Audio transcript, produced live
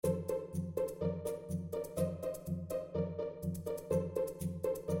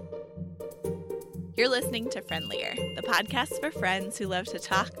You're listening to Friendlier, the podcast for friends who love to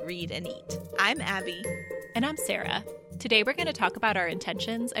talk, read, and eat. I'm Abby. And I'm Sarah. Today we're going to talk about our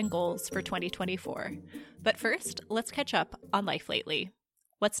intentions and goals for 2024. But first, let's catch up on life lately.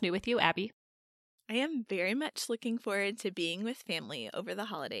 What's new with you, Abby? I am very much looking forward to being with family over the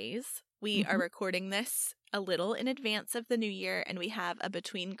holidays. We are recording this a little in advance of the new year, and we have a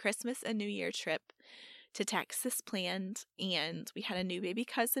between Christmas and New Year trip to Texas planned, and we had a new baby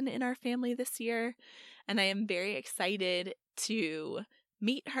cousin in our family this year, and I am very excited to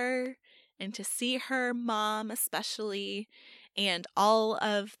meet her and to see her mom especially, and all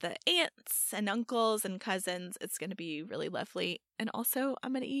of the aunts and uncles and cousins. It's going to be really lovely, and also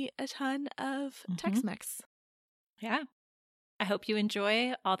I'm going to eat a ton of Tex-Mex. Yeah. I hope you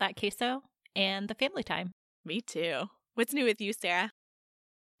enjoy all that queso and the family time. Me too. What's new with you, Sarah?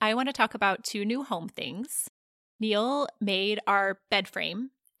 I want to talk about two new home things. Neil made our bed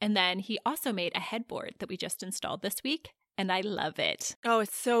frame, and then he also made a headboard that we just installed this week, and I love it. Oh,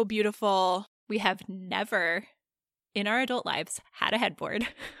 it's so beautiful. We have never in our adult lives had a headboard,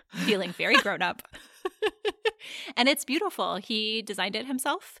 feeling very grown up. And it's beautiful. He designed it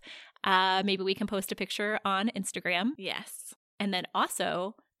himself. Maybe we can post a picture on Instagram. Yes. And then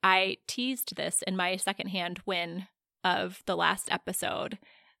also, I teased this in my secondhand win of the last episode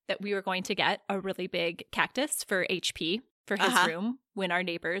that we were going to get a really big cactus for HP for his room when our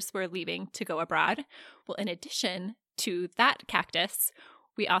neighbors were leaving to go abroad. Well, in addition to that cactus,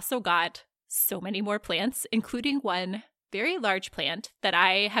 we also got so many more plants, including one very large plant that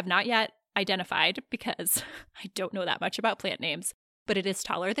I have not yet identified because I don't know that much about plant names, but it is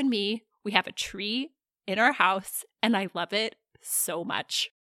taller than me. We have a tree in our house, and I love it so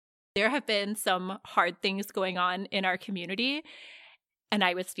much. There have been some hard things going on in our community, and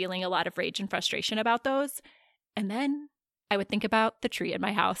I was feeling a lot of rage and frustration about those. And then I would think about the tree in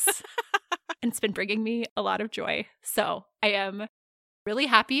my house, and it's been bringing me a lot of joy. So I am really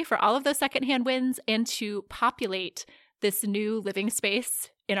happy for all of those secondhand wins and to populate this new living space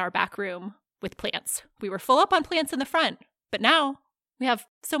in our back room with plants. We were full up on plants in the front, but now we have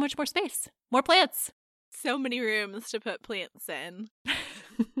so much more space, more plants. So many rooms to put plants in.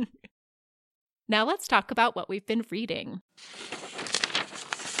 Now let's talk about what we've been reading.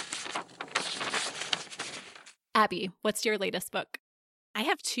 Abby, what's your latest book? I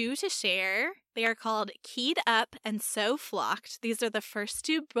have two to share. They are called Keyed Up and So Flocked. These are the first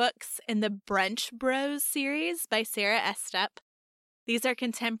two books in the Brunch Bros series by Sarah Estep. These are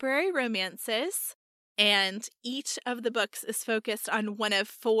contemporary romances, and each of the books is focused on one of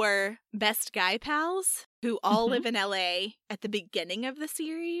four best guy pals who all live in LA at the beginning of the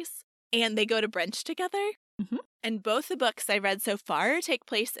series, and they go to brunch together. And both the books I read so far take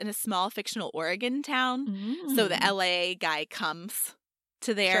place in a small fictional Oregon town. So the LA guy comes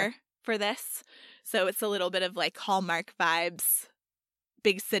to there for this. So it's a little bit of like Hallmark vibes.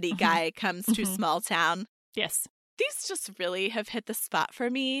 Big city guy comes to small town. Yes. These just really have hit the spot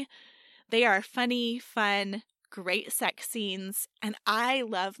for me. They are funny, fun, great sex scenes. And I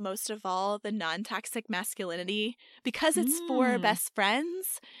love most of all the non-toxic masculinity because it's four best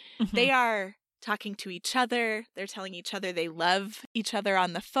friends. They are talking to each other. They're telling each other they love each other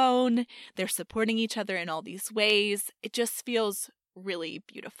on the phone. They're supporting each other in all these ways. It just feels really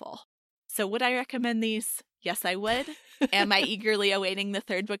beautiful. So would I recommend these? Yes, I would. Am I eagerly awaiting the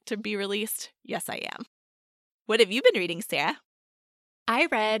third book to be released? Yes, I am. What have you been reading, Sarah? I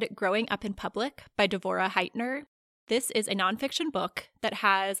read Growing Up in Public by Devorah Heitner. This is a nonfiction book that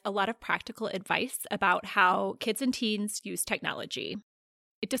has a lot of practical advice about how kids and teens use technology.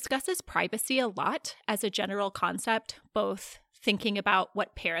 It discusses privacy a lot as a general concept, both thinking about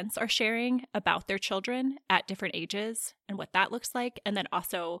what parents are sharing about their children at different ages and what that looks like, and then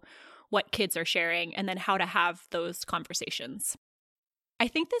also what kids are sharing and then how to have those conversations. I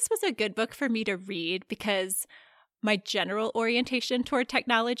think this was a good book for me to read because my general orientation toward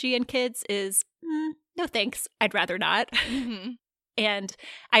technology and kids is, no thanks, I'd rather not. And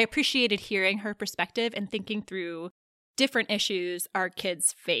I appreciated hearing her perspective and thinking through different issues our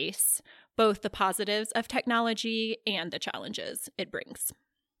kids face, both the positives of technology and the challenges it brings.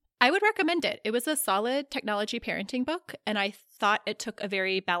 I would recommend it. It was a solid technology parenting book, and I thought it took a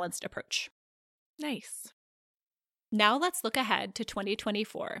very balanced approach. Nice. Now let's look ahead to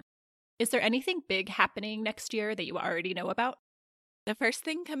 2024. Is there anything big happening next year that you already know about? The first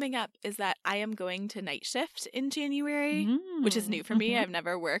thing coming up is that I am going to night shift in January, which is new for me. I've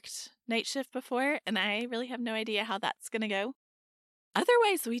never worked night shift before, and I really have no idea how that's going to go.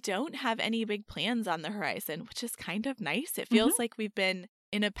 Otherwise, we don't have any big plans on the horizon, which is kind of nice. It feels like we've been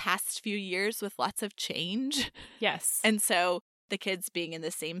in a past few years with lots of change. Yes. And so the kids being in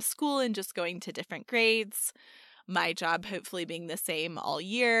the same school and just going to different grades. My job hopefully being the same all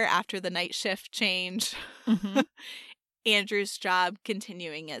year after the night shift change. Mhm. Andrew's job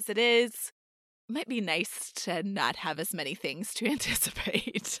continuing as it is. Might be nice to not have as many things to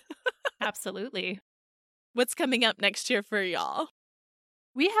anticipate. Absolutely. What's coming up next year for y'all?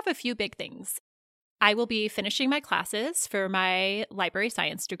 We have a few big things. I will be finishing my classes for my library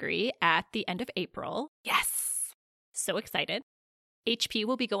science degree at the end of April. Yes. So excited. HP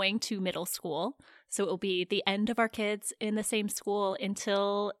will be going to middle school, so it will be the end of our kids in the same school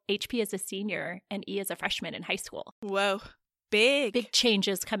until HP is a senior and E is a freshman in high school. Whoa. Big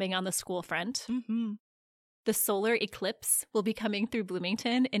changes coming on the school front. Mm-hmm. The solar eclipse will be coming through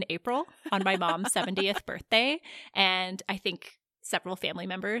Bloomington in April on my mom's 70th birthday, and I think several family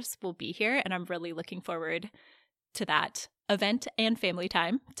members will be here, and I'm really looking forward to that event and family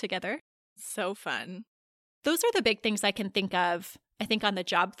time together. So fun. Those are the big things I can think of. I think on the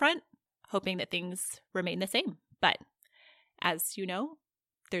job front, hoping that things remain the same. But as you know,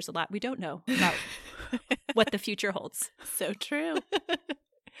 there's a lot we don't know about what the future holds. So true.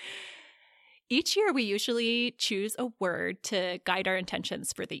 Each year, we usually choose a word to guide our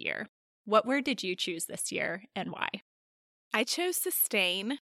intentions for the year. What word did you choose this year and why? I chose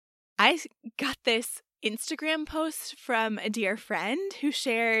sustain. I got this Instagram post from a dear friend who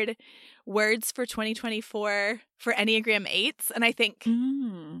shared words for 2024 for Enneagram 8s. And I think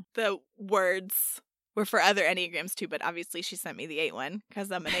the words were for other Enneagrams too, but obviously she sent me the 8 one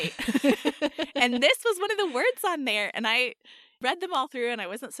because I'm an 8. And this was one of the words on there. And I read them all through and I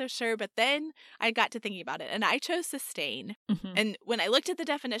wasn't so sure, but then I got to thinking about it and I chose sustain. Mm-hmm. And when I looked at the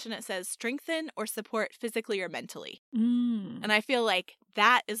definition, it says strengthen or support physically or mentally. And I feel like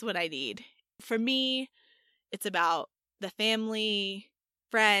that is what I need. For me, it's about the family,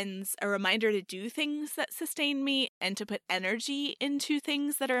 friends, a reminder to do things that sustain me and to put energy into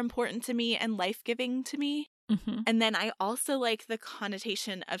things that are important to me and life-giving to me. Mm-hmm. And then I also like the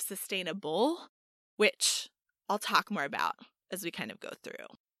connotation of sustainable, which I'll talk more about as we kind of go through.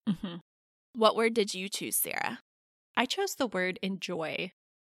 Mm-hmm. What word did you choose, Sarah? I chose the word enjoy.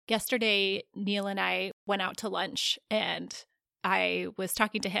 Yesterday, Neil and I went out to lunch and I was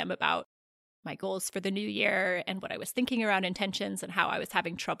talking to him about my goals for the new year and what I was thinking around intentions and how I was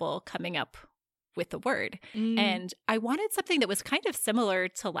having trouble coming up with the word. And I wanted something that was kind of similar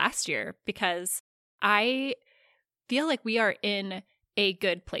to last year because I feel like we are in a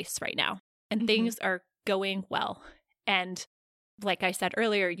good place right now and things are going well. And like I said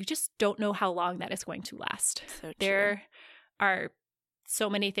earlier, you just don't know how long that is going to last. So there are so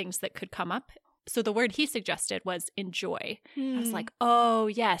many things that could come up. So the word he suggested was enjoy. I was like, oh,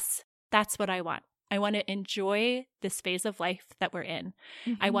 yes, that's what I want. I want to enjoy this phase of life that we're in.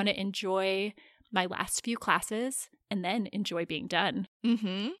 I want to enjoy my last few classes and then enjoy being done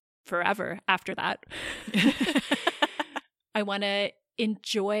forever after that. I want to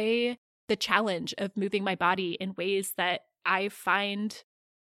enjoy the challenge of moving my body in ways that I find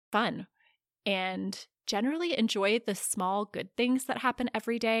fun and generally enjoy the small good things that happen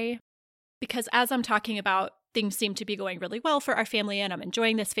every day. Because as I'm talking about, things seem to be going really well for our family and I'm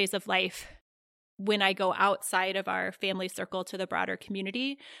enjoying this phase of life. When I go outside of our family circle to the broader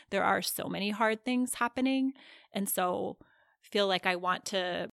community, there are so many hard things happening. And so I feel like I want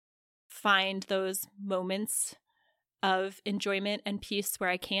to find those moments of enjoyment and peace where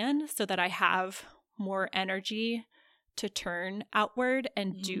I can so that I have more energy to turn outward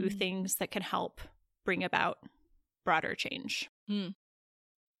and do things that can help bring about broader change.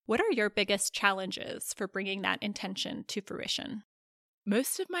 What are your biggest challenges for bringing that intention to fruition?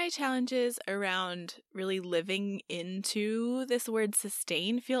 Most of my challenges around really living into this word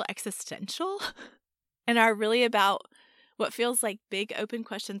sustain feel existential and are really about what feels like big open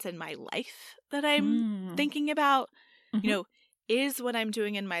questions in my life that I'm thinking about. You know, is what I'm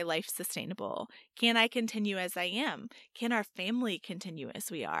doing in my life sustainable? Can I continue as I am? Can our family continue as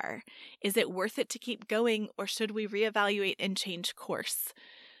we are? Is it worth it to keep going, or should we reevaluate and change course?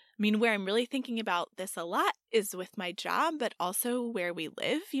 I mean, where I'm really thinking about this a lot is with my job, but also where we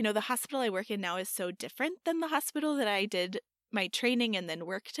live. You know, the hospital I work in now is so different than the hospital that I did my training and then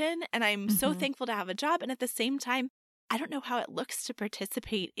worked in. And I'm so thankful to have a job. And at the same time, I don't know how it looks to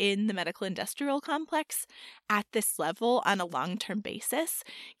participate in the medical industrial complex at this level on a long-term basis.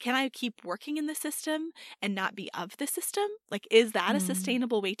 Can I keep working in the system and not be of the system? Like, is that a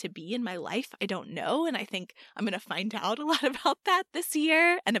sustainable way to be in my life? I don't know. And I think I'm going to find out a lot about that this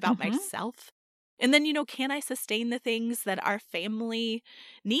year and about myself. And then, you know, can I sustain the things that our family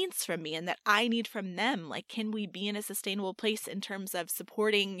needs from me and that I need from them? Like, can we be in a sustainable place in terms of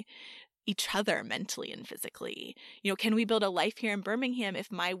supporting each other mentally and physically? You know, can we build a life here in Birmingham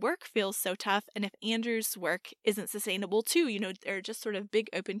if my work feels so tough and if Andrew's work isn't sustainable too? You know, they're just sort of big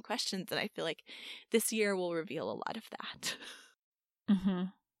open questions, and I feel like this year will reveal a lot of that. Mm-hmm.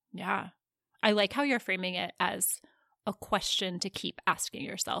 Yeah. I like how you're framing it as a question to keep asking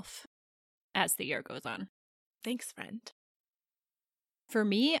yourself as the year goes on. Thanks, friend. For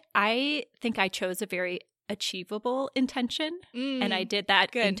me, I think I chose a very achievable intention, and I did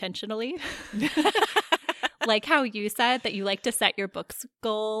that intentionally. Like how you said that you like to set your books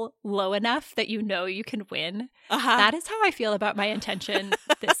goal low enough that you know you can win. That is how I feel about my intention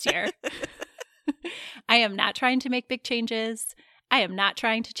this year. I am not trying to make big changes. I am not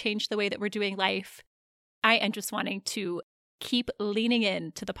trying to change the way that we're doing life. I am just wanting to keep leaning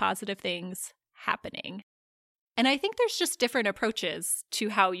into the positive things happening. And I think there's just different approaches to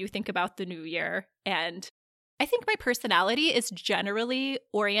how you think about the new year. And I think my personality is generally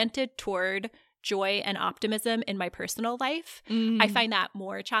oriented toward joy and optimism in my personal life. I find that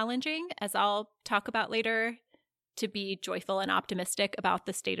more challenging, as I'll talk about later, to be joyful and optimistic about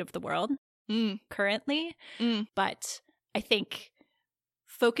the state of the world currently. But I think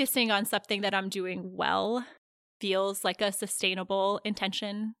focusing on something that I'm doing well feels like a sustainable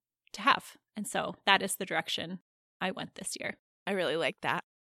intention to have. And so that is the direction I went this year. I really like that.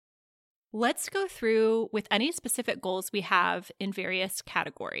 Let's go through with any specific goals we have in various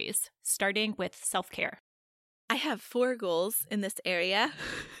categories, starting with self-care. I have 4 goals in this area.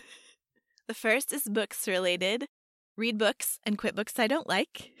 The first is books related. Read books and quit books I don't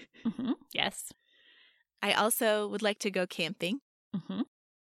like. Yes. I also would like to go camping,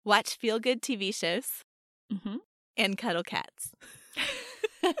 watch feel-good TV shows, and cuddle cats.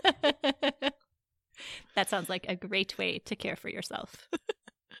 That sounds like a great way to care for yourself.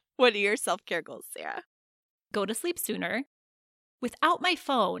 What are your self-care goals, Sarah? Go to sleep sooner. Without my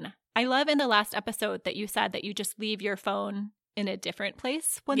phone. I love in the last episode that you said that you just leave your phone in a different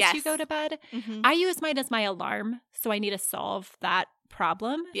place once you go to bed. I use mine as my alarm, so I need to solve that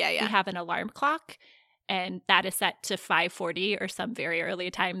problem. Yeah. We have an alarm clock, and that is set to 5:40 or some very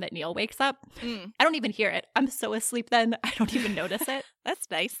early time that Neil wakes up. I don't even hear it. I'm so asleep then, I don't even notice it. That's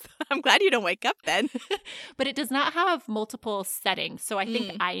nice. I'm glad you don't wake up then. But it does not have multiple settings, so I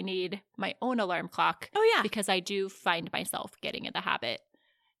think I need my own alarm clock. Oh, yeah. Because I do find myself getting in the habit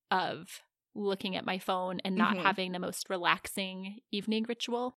of looking at my phone and not having the most relaxing evening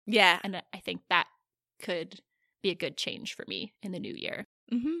ritual. Yeah. And I think that could be a good change for me in the new year.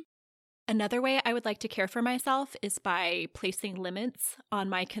 Another way I would like to care for myself is by placing limits on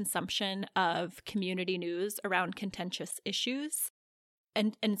my consumption of community news around contentious issues,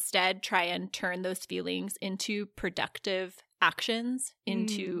 and instead try and turn those feelings into productive actions,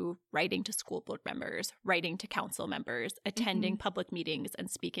 into writing to school board members, writing to council members, attending public meetings and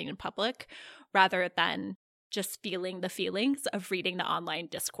speaking in public, rather than just feeling the feelings of reading the online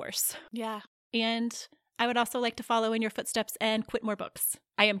discourse. Yeah. And I would also like to follow in your footsteps and quit more books.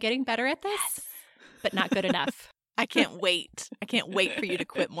 I am getting better at this, but not good enough. I can't wait. I can't wait for you to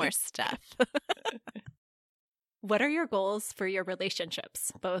quit more stuff. What are your goals for your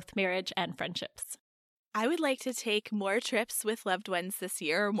relationships, both marriage and friendships? I would like to take more trips with loved ones this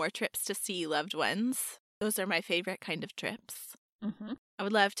year, or more trips to see loved ones. Those are my favorite kind of trips. I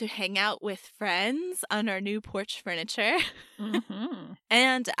would love to hang out with friends on our new porch furniture.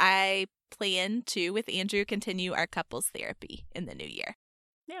 And I plan to, with Andrew, continue our couples therapy in the new year.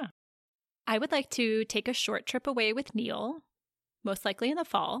 Yeah. I would like to take a short trip away with Neil, most likely in the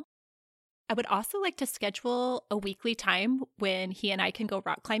fall. I would also like to schedule a weekly time when he and I can go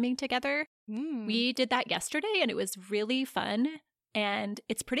rock climbing together. We did that yesterday and it was really fun. And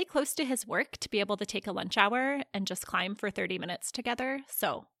it's pretty close to his work to be able to take a lunch hour and just climb for 30 minutes together.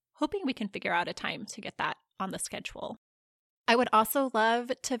 So hoping we can figure out a time to get that on the schedule. I would also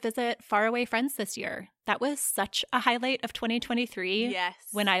love to visit faraway friends this year. That was such a highlight of 2023. Yes.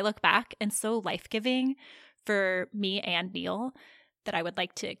 When I look back, and so life-giving for me and Neil, that I would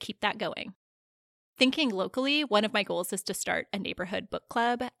like to keep that going. Thinking locally, one of my goals is to start a neighborhood book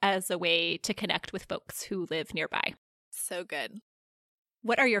club as a way to connect with folks who live nearby. So good.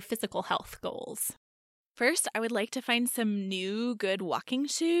 What are your physical health goals? First, I would like to find some new good walking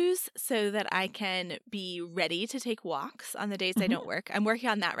shoes so that I can be ready to take walks on the days I don't work. I'm working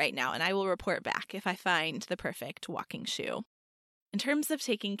on that right now, and I will report back if I find the perfect walking shoe. In terms of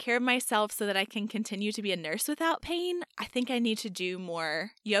taking care of myself so that I can continue to be a nurse without pain, I think I need to do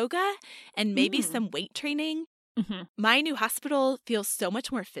more yoga and maybe some weight training. My new hospital feels so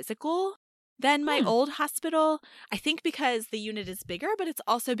much more physical than my old hospital. I think because the unit is bigger, but it's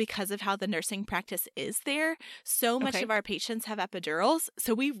also because of how the nursing practice is there. So much of our patients have epidurals,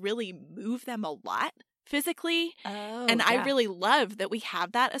 so we really move them a lot physically. Oh, and I really love that we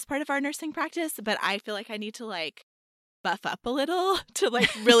have that as part of our nursing practice, but I feel like I need to like buff up a little to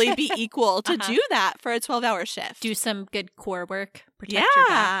like really be equal to do that for a 12-hour shift. Do some good core work, protect your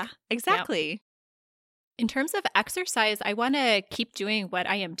back. Exactly. Yep. In terms of exercise, I want to keep doing what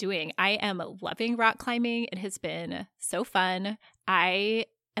I am doing. I am loving rock climbing. It has been so fun. I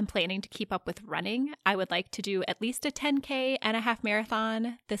am planning to keep up with running. I would like to do at least a 10K and a half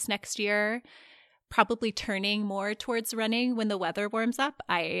marathon this next year, probably turning more towards running when the weather warms up.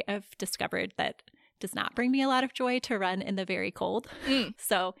 I have discovered that does not bring me a lot of joy to run in the very cold.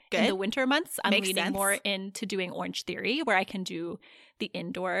 So in the winter months, I'm leaning more into doing Orange Theory, where I can do the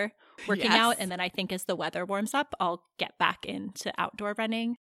indoor working out. And then I think as the weather warms up, I'll get back into outdoor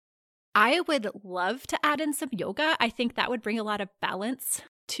running. I would love to add in some yoga. I think that would bring a lot of balance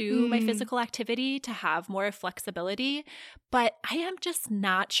to my physical activity, to have more flexibility, but I am just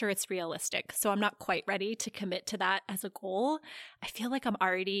not sure it's realistic. So I'm not quite ready to commit to that as a goal. I feel like I'm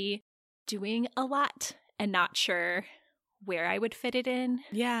already doing a lot and not sure where I would fit it in.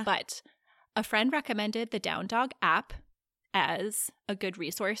 Yeah. But a friend recommended the Down Dog app as a good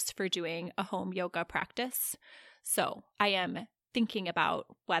resource for doing a home yoga practice. So I am thinking about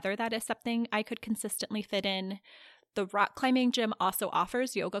whether that is something I could consistently fit in. The rock climbing gym also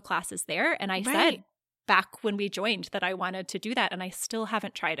offers yoga classes there. And I said back when we joined that I wanted to do that, and I still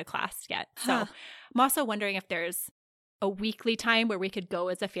haven't tried a class yet. So I'm also wondering if there's a weekly time where we could go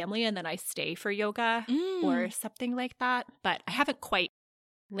as a family and then I stay for yoga or something like that. But I haven't quite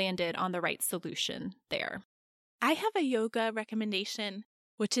landed on the right solution there. I have a yoga recommendation,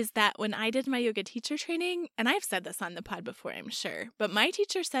 which is that when I did my yoga teacher training, and I've said this on the pod before, I'm sure, but my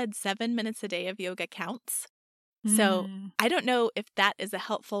teacher said 7 minutes a day of yoga counts. So I don't know if that is a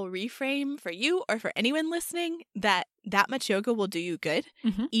helpful reframe for you or for anyone listening, that much yoga will do you good,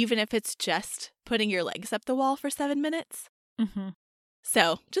 even if it's just putting your legs up the wall for 7 minutes.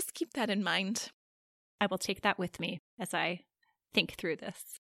 So just keep that in mind. I will take that with me as I think through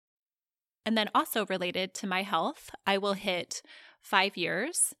this. And then also related to my health, I will hit 5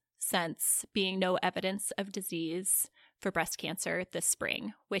 years since being no evidence of disease for breast cancer this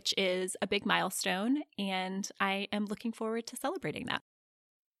spring, which is a big milestone, and I am looking forward to celebrating that.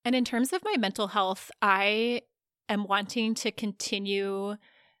 And in terms of my mental health, I am wanting to continue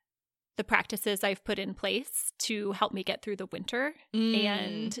the practices I've put in place to help me get through the winter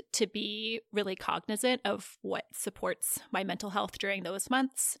and to be really cognizant of what supports my mental health during those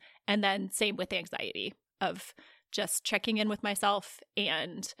months. And then same with anxiety, of just checking in with myself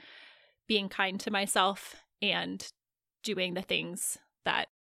and being kind to myself and doing the things that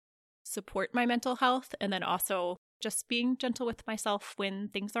support my mental health, and then also just being gentle with myself when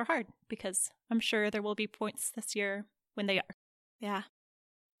things are hard, because I'm sure there will be points this year when they are. Yeah.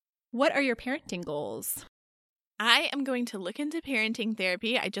 What are your parenting goals? I am going to look into parenting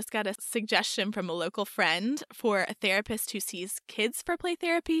therapy. I just got a suggestion from a local friend for a therapist who sees kids for play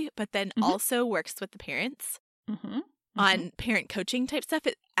therapy, but then also works with the parents on parent coaching type stuff.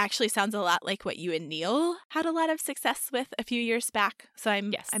 It actually sounds a lot like what you and Neil had a lot of success with a few years back. So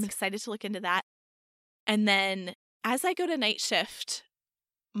I'm excited to look into that. And then as I go to night shift,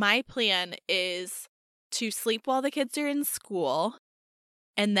 my plan is to sleep while the kids are in school,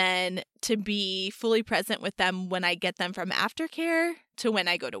 and then to be fully present with them when I get them from aftercare to when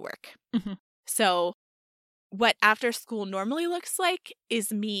I go to work. So what after school normally looks like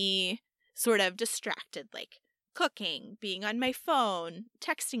is me sort of distracted, like cooking, being on my phone,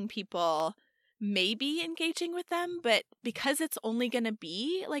 texting people, maybe engaging with them. But because it's only going to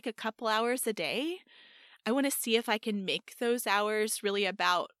be like a couple hours a day, I want to see if I can make those hours really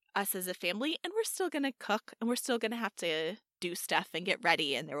about us as a family. And we're still going to cook, and we're still going to have to do stuff and get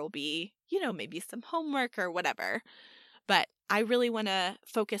ready. And there will be, maybe some homework or whatever. But I really want to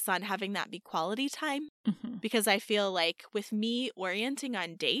focus on having that be quality time, because I feel like with me orienting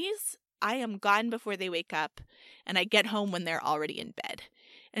on days, I am gone before they wake up, and I get home when they're already in bed.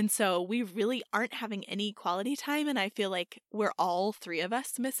 And so we really aren't having any quality time, and I feel like we're all three of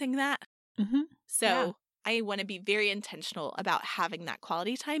us missing that. So I want to be very intentional about having that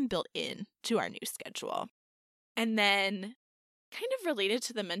quality time built in to our new schedule. And then kind of related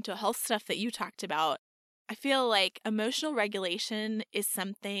to the mental health stuff that you talked about, I feel like emotional regulation is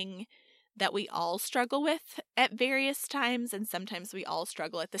something that we all struggle with at various times, and sometimes we all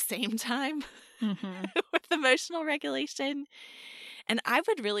struggle at the same time with emotional regulation. And I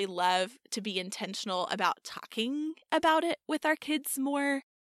would really love to be intentional about talking about it with our kids more.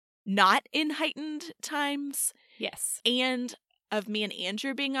 not in heightened times. Yes. And of me and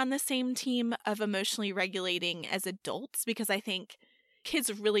Andrew being on the same team of emotionally regulating as adults, because I think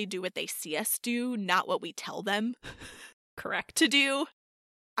kids really do what they see us do, not what we tell them Correct. to do.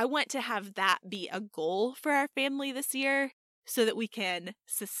 I want to have that be a goal for our family this year so that we can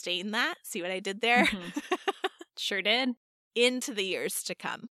sustain that. See what I did there? Mm-hmm. Sure did. Into the years to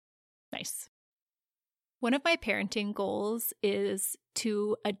come. Nice. One of my parenting goals is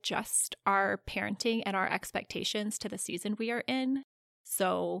to adjust our parenting and our expectations to the season we are in.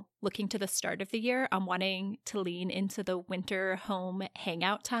 So looking to the start of the year, I'm wanting to lean into the winter home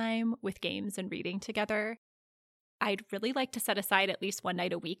hangout time with games and reading together. I'd really like to set aside at least one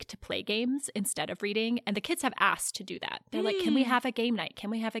night a week to play games instead of reading. And the kids have asked to do that. They're like, can we have a game night? Can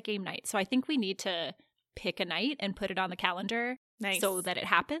we have a game night? So I think we need to pick a night and put it on the calendar so that it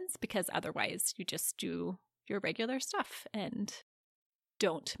happens, because otherwise you just do your regular stuff and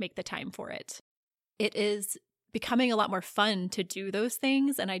don't make the time for it. It is becoming a lot more fun to do those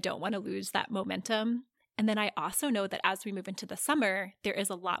things, and I don't want to lose that momentum. And then I also know that as we move into the summer, there is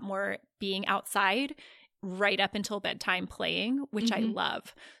a lot more being outside right up until bedtime playing, which I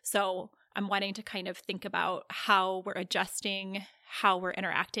love. So I'm wanting to kind of think about how we're adjusting, how we're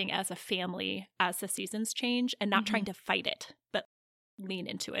interacting as a family as the seasons change, and not trying to fight it, but lean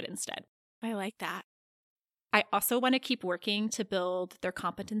into it instead. I like that. I also want to keep working to build their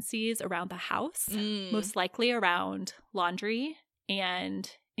competencies around the house, most likely around laundry and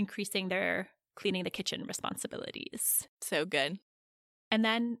increasing their cleaning the kitchen responsibilities. So good. And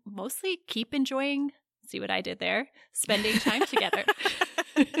then mostly keep enjoying, see what I did there, spending time together.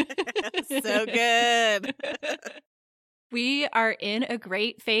 So good. We are in a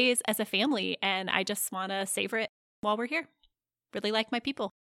great phase as a family, and I just want to savor it while we're here. Really like my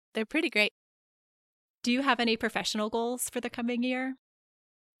people. They're pretty great. Do you have any professional goals for the coming year?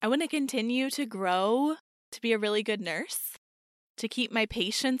 I want to continue to grow, to be a really good nurse, to keep my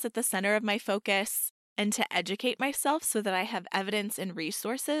patients at the center of my focus, and to educate myself so that I have evidence and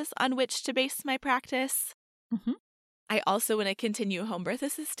resources on which to base my practice. I also want to continue home birth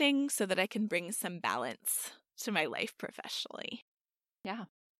assisting so that I can bring some balance to my life professionally. Yeah.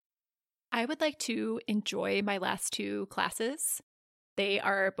 I would like to enjoy my last two classes. They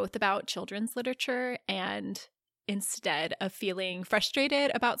are both about children's literature, and instead of feeling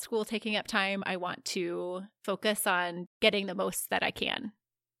frustrated about school taking up time, I want to focus on getting the most that I can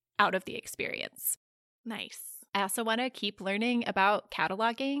out of the experience. Nice. I also want to keep learning about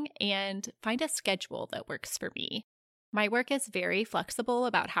cataloging and find a schedule that works for me. My work is very flexible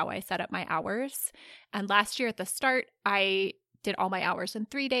about how I set up my hours. And last year at the start, I did all my hours in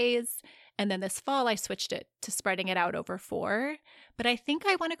 3 days. And then this fall, I switched it to spreading it out over 4. But I think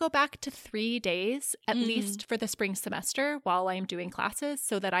I want to go back to 3 days, at least for the spring semester while I'm doing classes,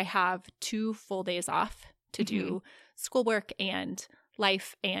 so that I have 2 full days off to do schoolwork and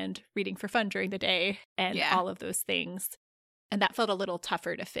life and reading for fun during the day and all of those things. And that felt a little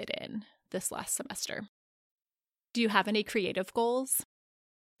tougher to fit in this last semester. Do you have any creative goals?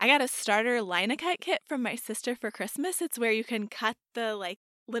 I got a starter Line-A-Cut kit from my sister for Christmas. It's where you can cut the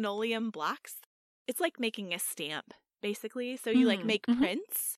linoleum blocks. It's like making a stamp, basically. So you make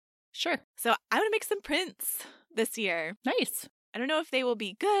prints. Sure. So I want to make some prints this year. Nice. I don't know if they will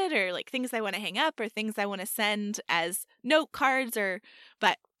be good or things I want to hang up or things I want to send as note cards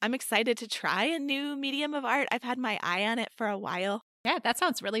but I'm excited to try a new medium of art. I've had my eye on it for a while. Yeah, that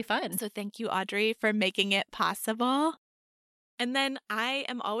sounds really fun. So thank you, Audrey, for making it possible. And then I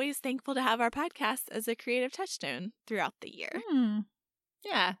am always thankful to have our podcast as a creative touchstone throughout the year.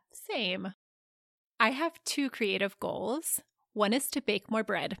 Yeah, same. I have 2 creative goals. One is to bake more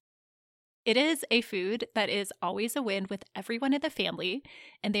bread. It is a food that is always a win with everyone in the family,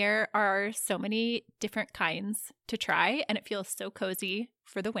 and there are so many different kinds to try, and it feels so cozy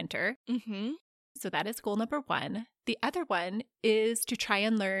for the winter. So that is goal number 1. The other one is to try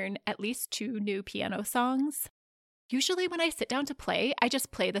and learn at least 2 new piano songs. Usually when I sit down to play, I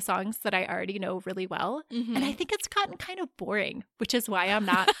just play the songs that I already know really well. And I think it's gotten kind of boring, which is why I'm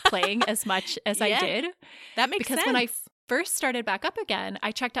not playing as much as I did. That makes sense. Because when I first started back up again,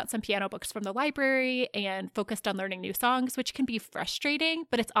 I checked out some piano books from the library and focused on learning new songs, which can be frustrating,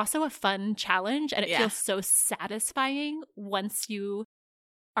 but it's also a fun challenge. And it feels so satisfying once you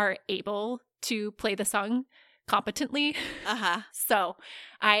are able to play the song competently. So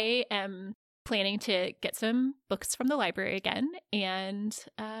I am planning to get some books from the library again and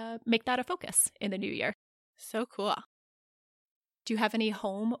make that a focus in the new year. So cool. Do you have any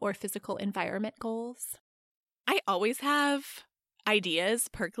home or physical environment goals? I always have ideas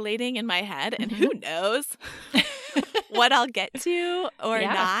percolating in my head, and who knows what I'll get to or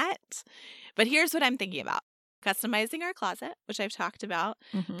Yeah. not. But here's what I'm thinking about. Customizing our closet, which I've talked about.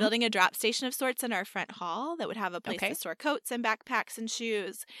 Mhm. Building a drop station of sorts in our front hall that would have a place Okay. to store coats and backpacks and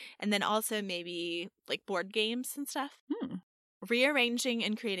shoes. And then also maybe like board games and stuff. Hmm. Rearranging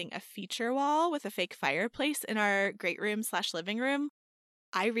and creating a feature wall with a fake fireplace in our great room / living room.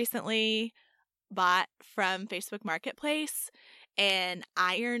 I recently bought from Facebook Marketplace an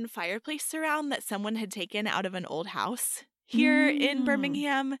iron fireplace surround that someone had taken out of an old house here in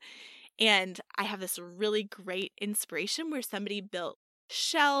Birmingham. And I have this really great inspiration where somebody built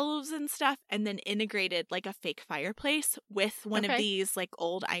shelves and stuff and then integrated like a fake fireplace with one of these like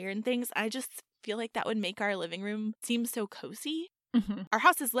old iron things. I just feel like that would make our living room seem so cozy. Mhm. Our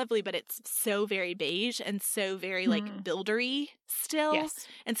house is lovely, but it's so very beige and so very like buildery still. Yes.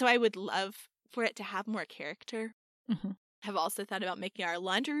 And so I would love for it to have more character. Mhm. I've also thought about making our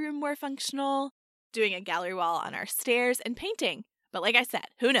laundry room more functional, doing a gallery wall on our stairs, and painting. But like I said,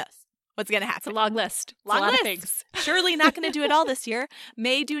 who knows what's going to happen? It's a long list. It's Long a lot list. of things. Surely not going to do it all this year.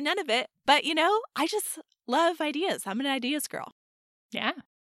 May do none of it. But, you know, I just love ideas. I'm an ideas girl. Yeah.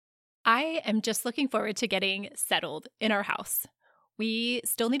 I am just looking forward to getting settled in our house. We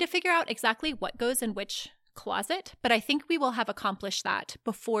still need to figure out exactly what goes in which closet, but I think we will have accomplished that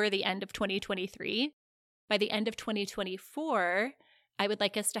before the end of 2023. By the end of 2024, I would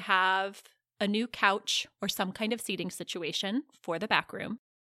like us to have a new couch or some kind of seating situation for the back room,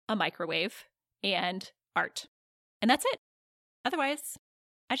 a microwave, and art. And that's it. Otherwise,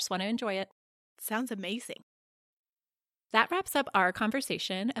 I just want to enjoy it. Sounds amazing. That wraps up our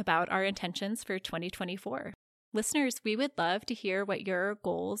conversation about our intentions for 2024. Listeners, we would love to hear what your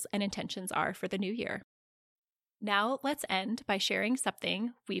goals and intentions are for the new year. Now, let's end by sharing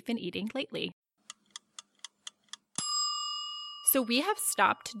something we've been eating lately. So we have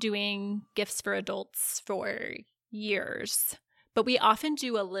stopped doing gifts for adults for years, but we often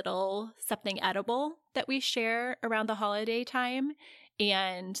do a little something edible that we share around the holiday time.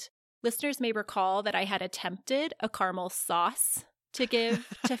 And listeners may recall that I had attempted a caramel sauce to give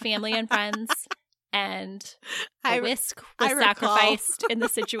to family and friends, and a whisk was sacrificed in the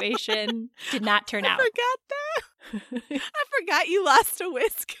situation. Did not turn out. I forgot that. I forgot you lost a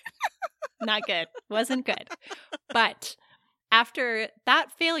whisk. Not good. Wasn't good. But after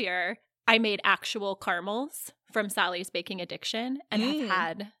that failure, I made actual caramels from Sally's Baking Addiction and have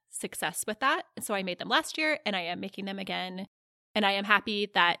had success with that. So I made them last year and I am making them again. And I am happy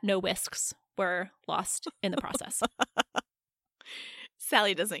that no whisks were lost in the process.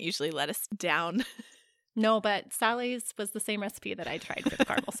 Sally doesn't usually let us down. No, but Sally's was the same recipe that I tried for the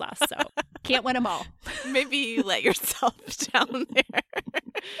caramel sauce. So can't win them all. Maybe you let yourself down there.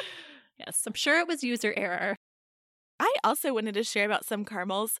 Yes, I'm sure it was user error. I also wanted to share about some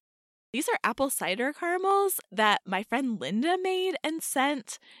caramels. These are apple cider caramels that my friend Linda made and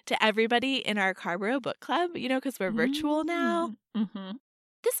sent to everybody in our Carborough book club, you know, because we're virtual now. Mm-hmm.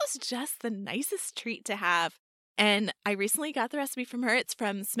 This was just the nicest treat to have. And I recently got the recipe from her. It's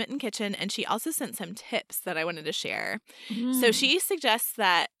from Smitten Kitchen, and she also sent some tips that I wanted to share. So she suggests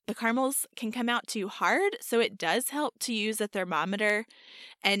that the caramels can come out too hard, so it does help to use a thermometer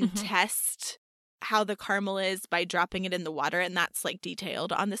and test how the caramel is by dropping it in the water, and that's like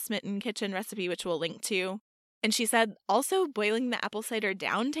detailed on the Smitten Kitchen recipe, which we'll link to. And she said also boiling the apple cider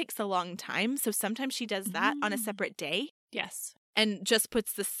down takes a long time, so sometimes she does that on a separate day. Yes. And just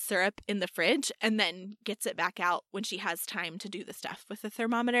puts the syrup in the fridge and then gets it back out when she has time to do the stuff with the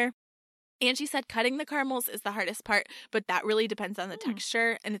thermometer. And she said cutting the caramels is the hardest part, but that really depends on the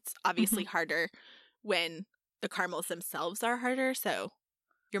texture, and it's obviously harder when the caramels themselves are harder, so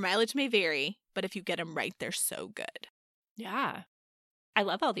your mileage may vary, but if you get them right, they're so good. Yeah. I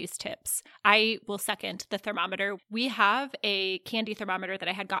love all these tips. I will second the thermometer. We have a candy thermometer that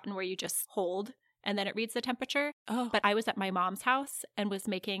I had gotten where you just hold and then it reads the temperature. Oh. But I was at my mom's house and was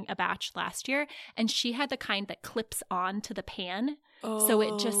making a batch last year, and she had the kind that clips on to the pan. So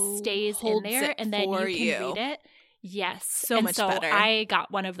it just stays in there and then you can read it. Yes. So much better. I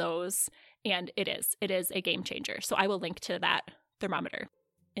got one of those, and it is a game changer. So I will link to that thermometer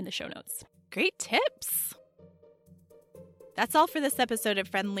in the show notes. Great tips. That's all for this episode of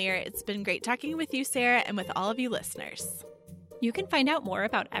Friendlier. It's been great talking with you, Sarah, and with all of you listeners. You can find out more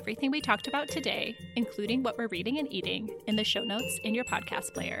about everything we talked about today, including what we're reading and eating, in the show notes in your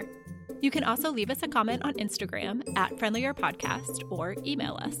podcast player. You can also leave us a comment on Instagram at Friendlier Podcast or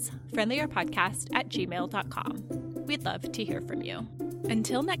email us, friendlierpodcast@gmail.com. We'd love to hear from you.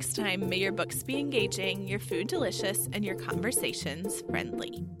 Until next time, may your books be engaging, your food delicious, and your conversations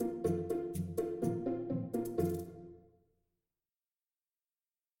friendly.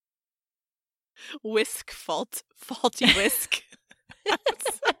 Whisk faulty whisk. I'm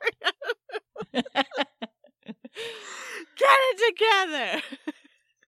sorry. Get it together.